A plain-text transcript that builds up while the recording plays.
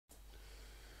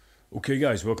Okay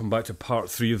guys, welcome back to part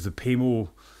 3 of the Paymo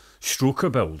stroker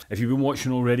build. If you've been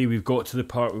watching already, we've got to the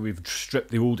part where we've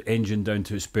stripped the old engine down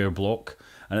to its bare block,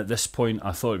 and at this point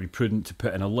I thought it'd be prudent to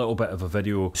put in a little bit of a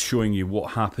video showing you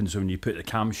what happens when you put the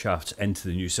camshafts into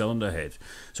the new cylinder head.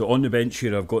 So on the bench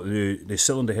here I've got the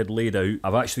cylinder head laid out.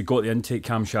 I've actually got the intake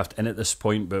camshaft in at this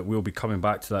point, but we'll be coming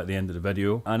back to that at the end of the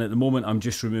video. And at the moment I'm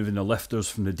just removing the lifters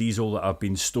from the diesel that I've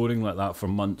been storing like that for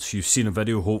months. You've seen a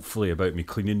video hopefully about me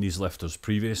cleaning these lifters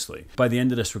previously. By the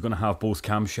end of this we're going to have both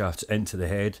camshafts into the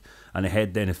head, and the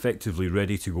head then effectively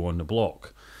ready to go on the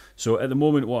block. So at the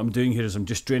moment what I'm doing here is I'm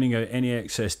just draining out any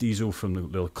excess diesel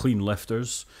from the clean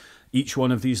lifters. Each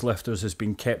one of these lifters has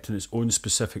been kept in its own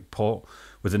specific pot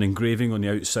with an engraving on the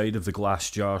outside of the glass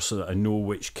jar so that I know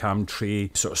which cam tray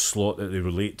sort of slot that they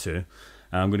relate to.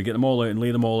 And I'm going to get them all out and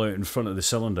lay them all out in front of the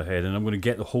cylinder head, and I'm going to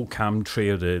get the whole cam tray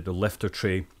or the lifter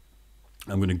tray.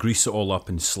 I'm going to grease it all up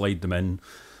and slide them in.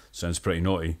 Sounds pretty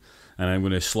naughty. And I'm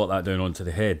going to slot that down onto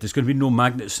the head. There's going to be no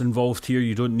magnets involved here.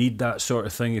 You don't need that sort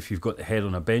of thing if you've got the head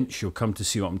on a bench. You'll come to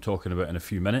see what I'm talking about in a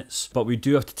few minutes. But we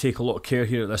do have to take a lot of care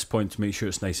here at this point to make sure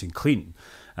it's nice and clean.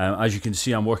 As you can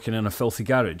see, I'm working in a filthy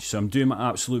garage, so I'm doing my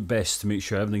absolute best to make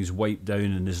sure everything's wiped down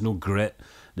and there's no grit,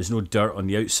 there's no dirt on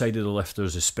the outside of the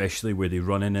lifters, especially where they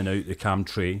run in and out the cam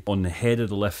tray, on the head of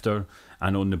the lifter,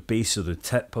 and on the base of the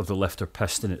tip of the lifter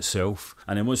piston itself.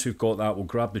 And then once we've got that, we'll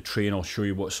grab the tray and I'll show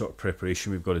you what sort of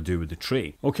preparation we've got to do with the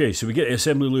tray. Okay, so we get the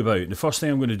assembly lube out. The first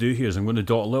thing I'm going to do here is I'm going to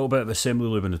dot a little bit of assembly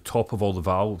lube on the top of all the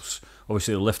valves.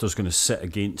 Obviously the lifter's going to sit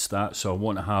against that, so I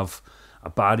want to have a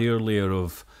barrier layer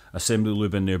of assembly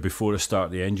lube in there before I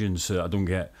start the engine so that I don't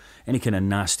get any kind of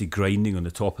nasty grinding on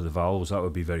the top of the valves. That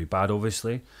would be very bad,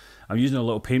 obviously. I'm using a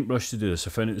little paintbrush to do this.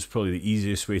 I found it was probably the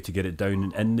easiest way to get it down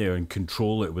and in there and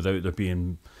control it without there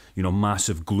being, you know,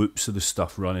 massive gloops of the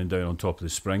stuff running down on top of the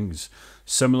springs.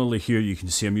 Similarly here you can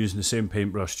see I'm using the same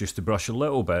paintbrush just to brush a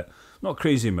little bit, not a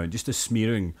crazy amount, just a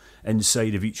smearing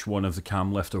inside of each one of the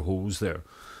cam lifter holes there.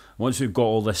 Once we've got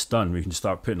all this done, we can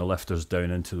start putting the lifters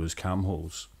down into those cam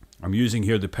holes. I'm using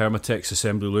here the Permatex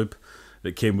assembly lube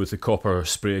that came with the copper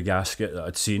spray gasket that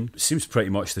I'd seen. It seems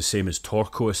pretty much the same as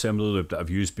Torx assembly lube that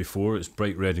I've used before. It's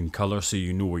bright red in colour so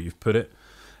you know where you've put it.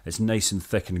 It's nice and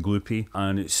thick and gloopy,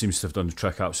 and it seems to have done the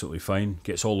trick absolutely fine.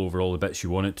 Gets all over all the bits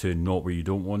you want it to, not where you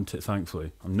don't want it,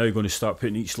 thankfully. I'm now going to start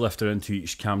putting each lifter into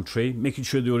each cam tray, making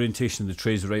sure the orientation of the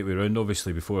tray is the right way around,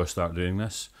 obviously, before I start doing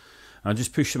this. And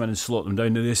just push them in and slot them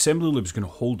down. Now the assembly lube is going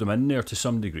to hold them in there to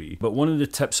some degree, but one of the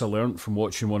tips I learnt from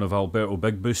watching one of Alberto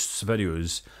Big Boost's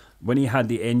videos, when he had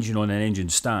the engine on an engine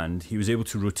stand, he was able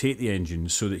to rotate the engine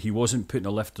so that he wasn't putting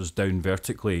the lifters down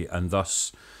vertically, and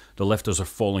thus the lifters are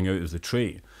falling out of the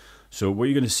tray. So what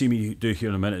you're going to see me do here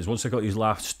in a minute is once I got these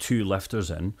last two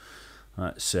lifters in,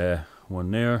 that's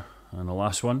one there and the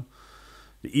last one,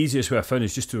 the easiest way I found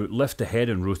is just to lift the head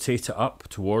and rotate it up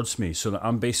towards me so that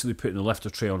I'm basically putting the lifter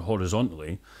tray on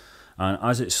horizontally, and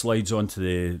as it slides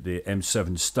onto the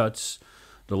M7 studs,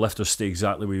 the lifters stay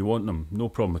exactly where you want them. No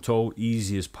problem at all,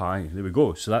 easy as pie. There we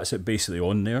go, so that's it basically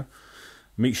on there.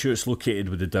 Make sure it's located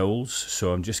with the dowels,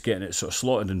 so I'm just getting it sort of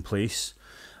slotted in place,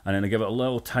 and then I give it a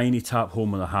little tiny tap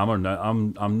home with a hammer. Now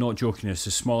I'm not joking, it's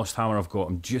the smallest hammer I've got.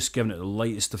 I'm just giving it the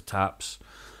lightest of taps.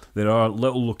 There are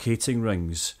little locating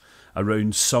rings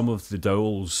around some of the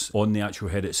dowels on the actual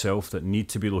head itself that need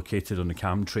to be located on the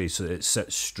cam tray so that it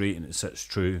sits straight and it sits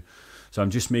true. So I'm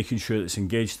just making sure that it's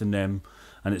engaged in them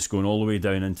and it's going all the way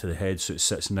down into the head so it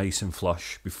sits nice and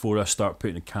flush before I start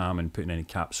putting the cam and putting any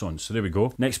caps on. So there we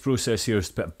go. Next process here is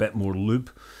to put a bit more lube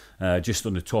just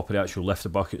on the top of the actual lifter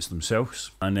buckets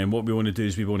themselves. And then what we want to do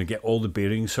is we want to get all the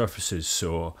bearing surfaces.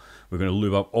 So we're going to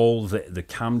lube up all the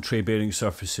cam tray bearing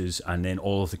surfaces and then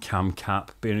all of the cam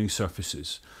cap bearing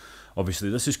surfaces. Obviously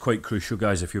this is quite crucial,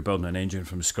 guys, if you're building an engine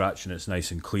from scratch and it's nice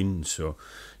and clean, so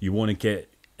you want to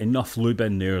get enough lube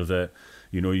in there that,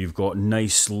 you know, you've got a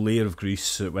nice layer of grease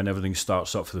so that when everything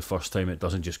starts up for the first time it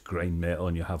doesn't just grind metal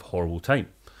and you have horrible time.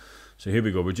 So here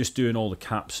we go, we're just doing all the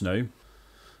caps now.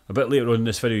 A bit later on in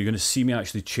this video you're going to see me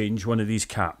actually change one of these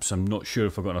caps. I'm not sure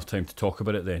if I've got enough time to talk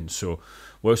about it then, so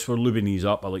whilst we're lubing these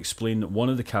up I'll explain that one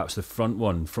of the caps, the front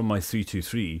one from my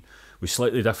 323, was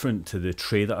slightly different to the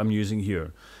tray that I'm using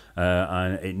here.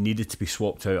 And it needed to be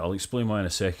swapped out. I'll explain why in a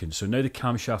second. So now the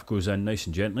camshaft goes in nice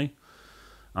and gently,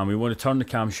 and we want to turn the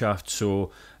camshaft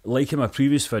so, like in my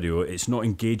previous video, it's not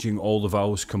engaging all the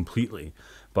valves completely,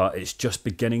 but it's just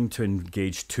beginning to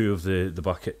engage two of the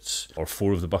buckets, or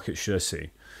four of the buckets should I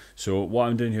say. So what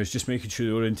I'm doing here is just making sure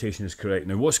the orientation is correct.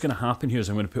 Now what's going to happen here is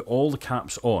I'm going to put all the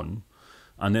caps on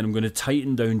and then I'm going to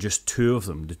tighten down just 2 of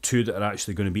them, the 2 that are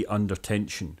actually going to be under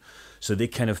tension. So they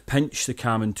kind of pinch the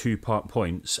cam in 2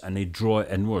 points and they draw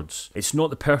it inwards. It's not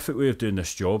the perfect way of doing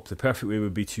this job. The perfect way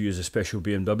would be to use a special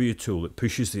BMW tool that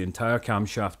pushes the entire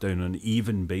camshaft down on an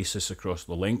even basis across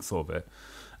the length of it,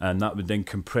 and that would then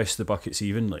compress the buckets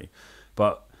evenly.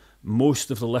 But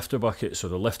most of the lifter buckets, or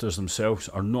the lifters themselves,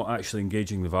 are not actually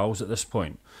engaging the valves at this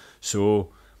point.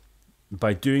 So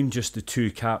by doing just the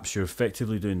 2 caps, you're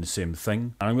effectively doing the same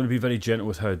thing. And I'm going to be very gentle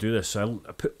with how I do this. So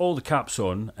I put all the caps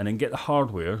on and then get the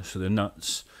hardware, so the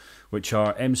nuts, which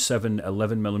are M7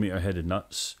 11mm headed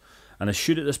nuts. And I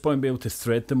should at this point be able to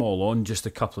thread them all on, just a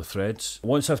couple of threads.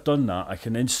 Once I've done that, I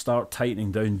can then start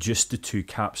tightening down just the 2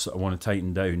 caps that I want to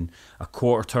tighten down, a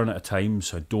quarter turn at a time,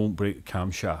 so I don't break the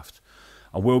camshaft.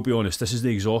 I will be honest, this is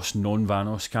the exhaust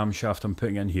non-Vanos camshaft I'm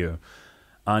putting in here.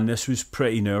 And this was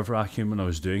pretty nerve-wracking when I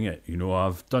was doing it. You know,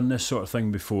 I've done this sort of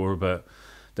thing before, but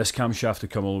this camshaft had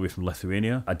come all the way from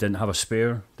Lithuania. I didn't have a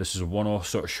spare. This is a one-off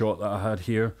sort of shot that I had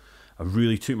here. I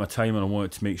really took my time and I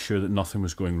wanted to make sure that nothing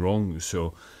was going wrong.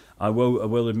 So I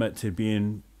will admit to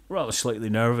being rather slightly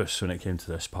nervous when it came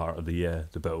to this part of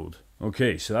the build.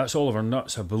 Okay, so that's all of our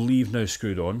nuts, I believe, now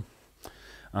screwed on.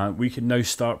 We can now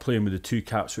start playing with the 2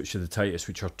 caps which are the tightest,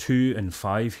 which are 2 and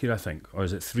 5 here, I think. Or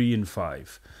is it 3 and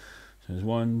 5? So there's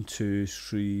 1, 2,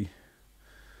 3.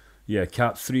 Yeah,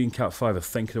 cap 3 and cap 5 I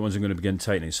think are the ones I'm going to begin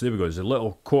tightening. So there we go. There's a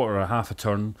little quarter or a half a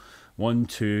turn. 1,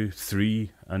 2,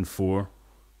 3 and 4.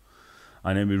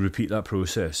 And then we repeat that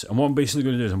process. And what I'm basically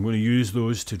going to do is I'm going to use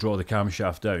those to draw the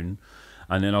camshaft down.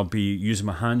 And then I'll be using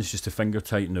my hands just to finger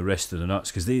tighten the rest of the nuts,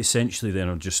 because they essentially then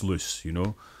are just loose, you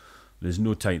know. There's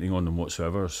no tightening on them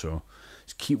whatsoever. So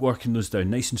just keep working those down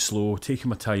nice and slow, taking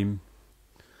my time.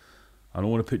 I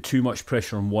don't want to put too much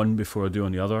pressure on one before I do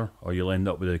on the other, or you'll end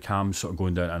up with the cam sort of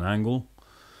going down at an angle.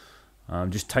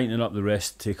 Just tightening up the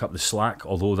rest to take up the slack,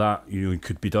 although that, you know,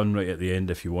 could be done right at the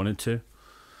end if you wanted to.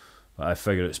 But I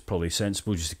figure it's probably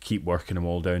sensible just to keep working them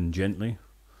all down gently.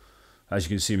 As you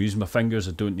can see, I'm using my fingers.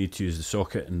 I don't need to use the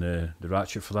socket and the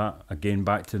ratchet for that. Again,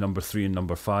 back to number 3 and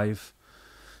number 5.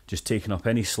 Just taking up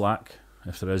any slack,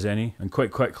 if there is any. And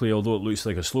quite quickly, although it looks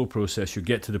like a slow process, you'll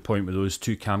get to the point where those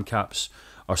 2 cam caps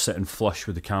are sitting flush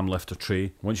with the cam lifter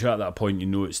tray. Once you're at that point, you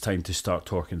know it's time to start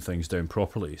torquing things down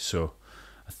properly. So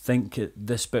I think at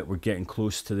this bit we're getting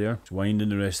close to there. Just winding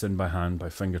the rest in by hand, by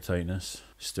finger tightness.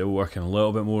 Still working a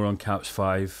little bit more on caps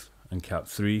 5 and cap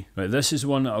 3. Right, this is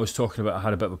one that I was talking about I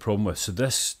had a bit of a problem with. So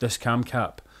this cam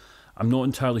cap, I'm not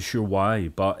entirely sure why,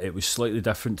 but it was slightly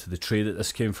different to the tray that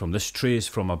this came from. This tray is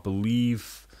from, I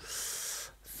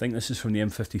think this is from the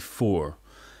M54.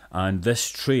 And this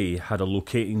tray had a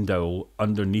locating dowel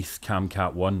underneath cam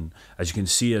cap 1. As you can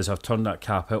see, as I've turned that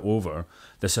cap over,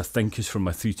 this I think is from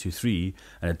my 323,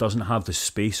 and it doesn't have the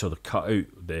space or the cutout,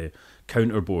 the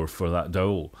counterbore for that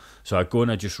dowel. So I go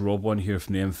and I just rob one here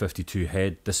from the M52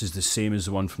 head. This is the same as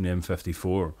the one from the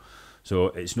M54. So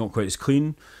it's not quite as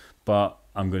clean, but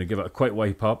I'm going to give it a quick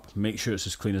wipe up, make sure it's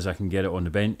as clean as I can get it on the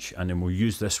bench, and then we'll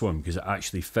use this one because it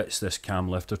actually fits this cam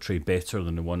lifter tray better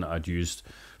than the one that I'd used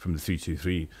from the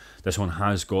 323. This one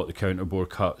has got the counterbore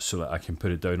cut so that I can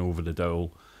put it down over the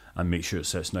dowel and make sure it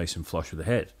sits nice and flush with the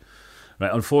head.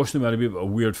 Right, unfortunately we had a bit of a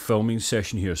weird filming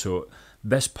session here, so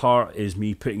this part is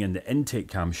me putting in the intake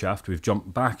camshaft. We've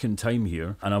jumped back in time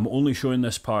here, and I'm only showing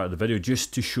this part of the video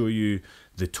just to show you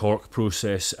the torque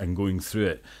process and going through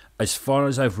it. As far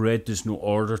as I've read, there's no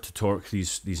order to torque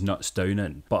these nuts down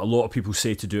in, but a lot of people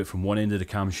say to do it from one end of the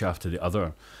camshaft to the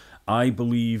other. I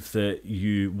believe that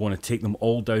you want to take them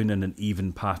all down in an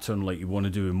even pattern like you want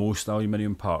to do with most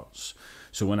aluminium parts.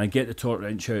 So when I get the torque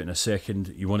wrench out in a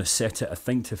second, you want to set it, I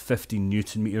think, to 15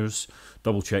 Newton meters.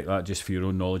 Double check that just for your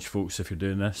own knowledge, folks, if you're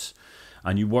doing this.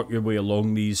 And you work your way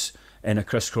along these in a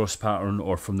crisscross pattern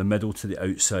or from the middle to the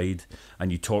outside,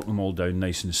 and you torque them all down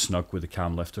nice and snug with the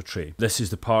cam lifter tray. This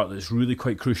is the part that's really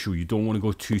quite crucial. You don't want to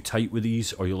go too tight with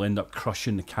these or you'll end up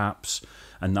crushing the caps,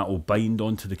 and that will bind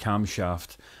onto the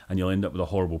camshaft and you'll end up with a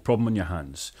horrible problem on your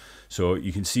hands. So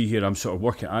you can see here I'm sort of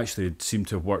working, actually it seemed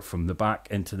to have worked from the back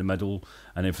into the middle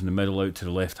and then from the middle out to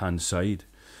the left hand side.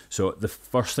 So the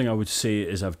first thing I would say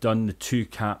is I've done the 2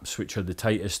 caps which are the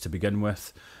tightest to begin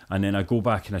with, and then I go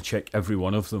back and I check every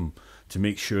one of them to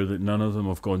make sure that none of them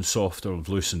have gone soft or have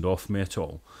loosened off me at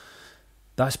all.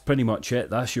 That's pretty much it.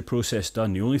 That's your process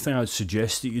done. The only thing I'd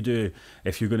suggest that you do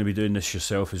if you're going to be doing this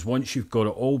yourself is once you've got it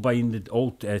all binded,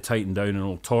 all tightened down and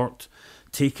all torqued,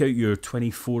 take out your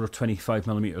 24 or 25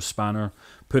 millimeter spanner,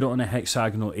 put it on a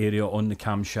hexagonal area on the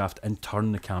camshaft and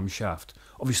turn the camshaft.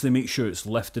 Obviously make sure it's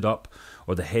lifted up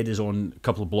or the head is on a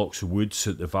couple of blocks of wood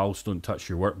so that the valves don't touch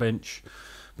your workbench.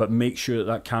 but make sure that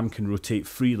that cam can rotate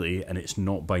freely and it's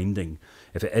not binding.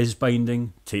 If it is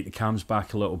binding, take the cams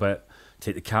back a little bit,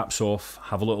 take the caps off,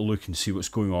 have a little look and see what's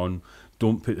going on.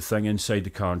 Don't put the thing inside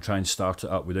the car and try and start it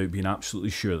up without being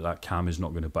absolutely sure that that cam is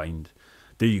not going to bind.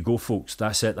 There you go, folks.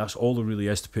 That's it. That's all there really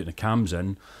is to putting the cams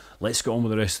in. Let's get on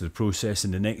with the rest of the process. In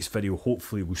the next video,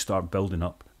 hopefully, we'll start building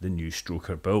up the new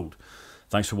stroker build.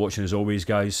 Thanks for watching as always,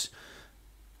 guys.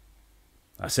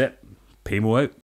 That's it. Paymo out.